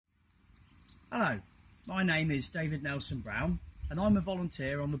Hello, my name is David Nelson Brown and I'm a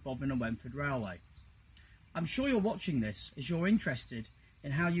volunteer on the Bodmin Wenford Railway. I'm sure you're watching this as you're interested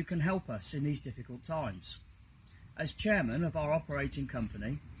in how you can help us in these difficult times. As chairman of our operating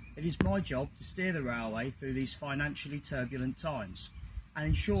company, it is my job to steer the railway through these financially turbulent times and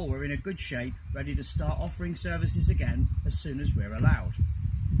ensure we're in a good shape, ready to start offering services again as soon as we're allowed.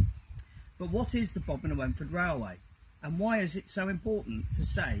 But what is the Bodmin Wenford Railway, and why is it so important to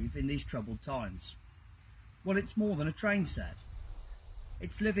save in these troubled times? Well, it's more than a train set.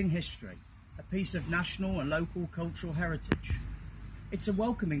 It's living history, a piece of national and local cultural heritage. It's a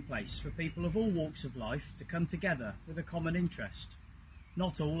welcoming place for people of all walks of life to come together with a common interest.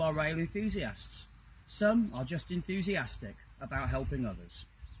 Not all are rail enthusiasts. Some are just enthusiastic about helping others.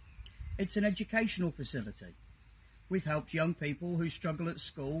 It's an educational facility. We've helped young people who struggle at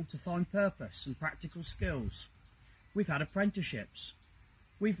school to find purpose and practical skills. We've had apprenticeships.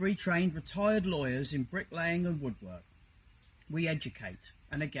 We've retrained retired lawyers in bricklaying and woodwork. We educate,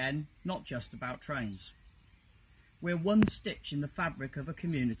 and again, not just about trains. We're one stitch in the fabric of a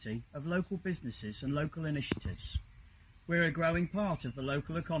community of local businesses and local initiatives. We're a growing part of the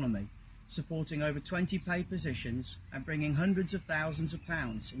local economy, supporting over 20 paid positions and bringing hundreds of thousands of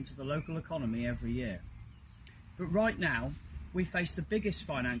pounds into the local economy every year. But right now, we face the biggest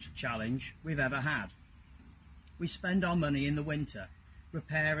financial challenge we've ever had. We spend our money in the winter,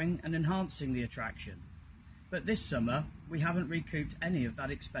 repairing and enhancing the attraction. But this summer, we haven't recouped any of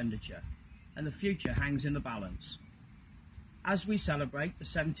that expenditure, and the future hangs in the balance. As we celebrate the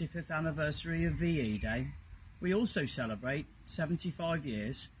 75th anniversary of VE Day, we also celebrate 75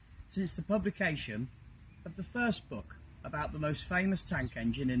 years since the publication of the first book about the most famous tank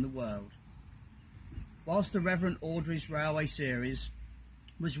engine in the world. Whilst the Reverend Audrey's Railway series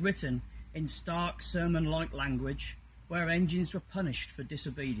was written in stark sermon-like language where engines were punished for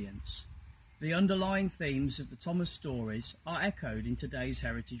disobedience, the underlying themes of the Thomas stories are echoed in today's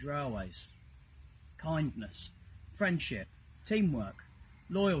heritage railways. Kindness, friendship, teamwork,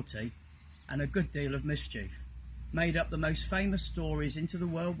 loyalty and a good deal of mischief made up the most famous stories into the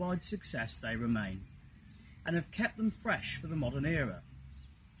worldwide success they remain, and have kept them fresh for the modern era.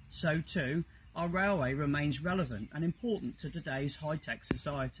 So too, our railway remains relevant and important to today's high-tech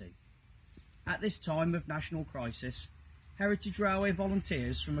society. At this time of national crisis, Heritage Railway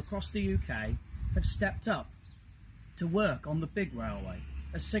volunteers from across the UK have stepped up to work on the big railway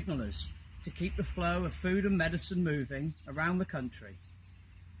as signallers to keep the flow of food and medicine moving around the country.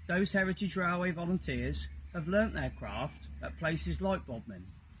 Those Heritage Railway volunteers have learnt their craft at places like Bodmin,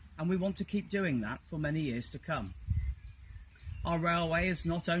 and we want to keep doing that for many years to come. Our railway has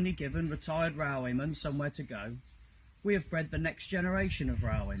not only given retired railwaymen somewhere to go, we have bred the next generation of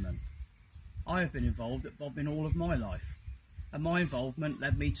railwaymen. I have been involved at Bodmin all of my life, and my involvement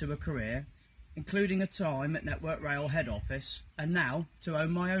led me to a career, including a time at Network Rail head office, and now to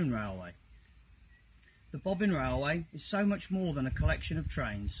own my own railway. The Bodmin Railway is so much more than a collection of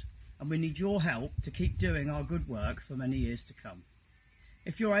trains, and we need your help to keep doing our good work for many years to come.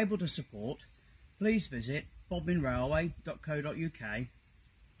 If you're able to support, please visit bodminrailway.co.uk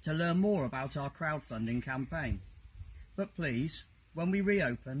to learn more about our crowdfunding campaign. But please, when we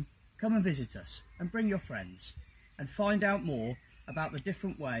reopen, come and visit us and bring your friends and find out more about the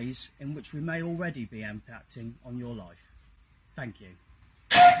different ways in which we may already be impacting on your life. Thank you.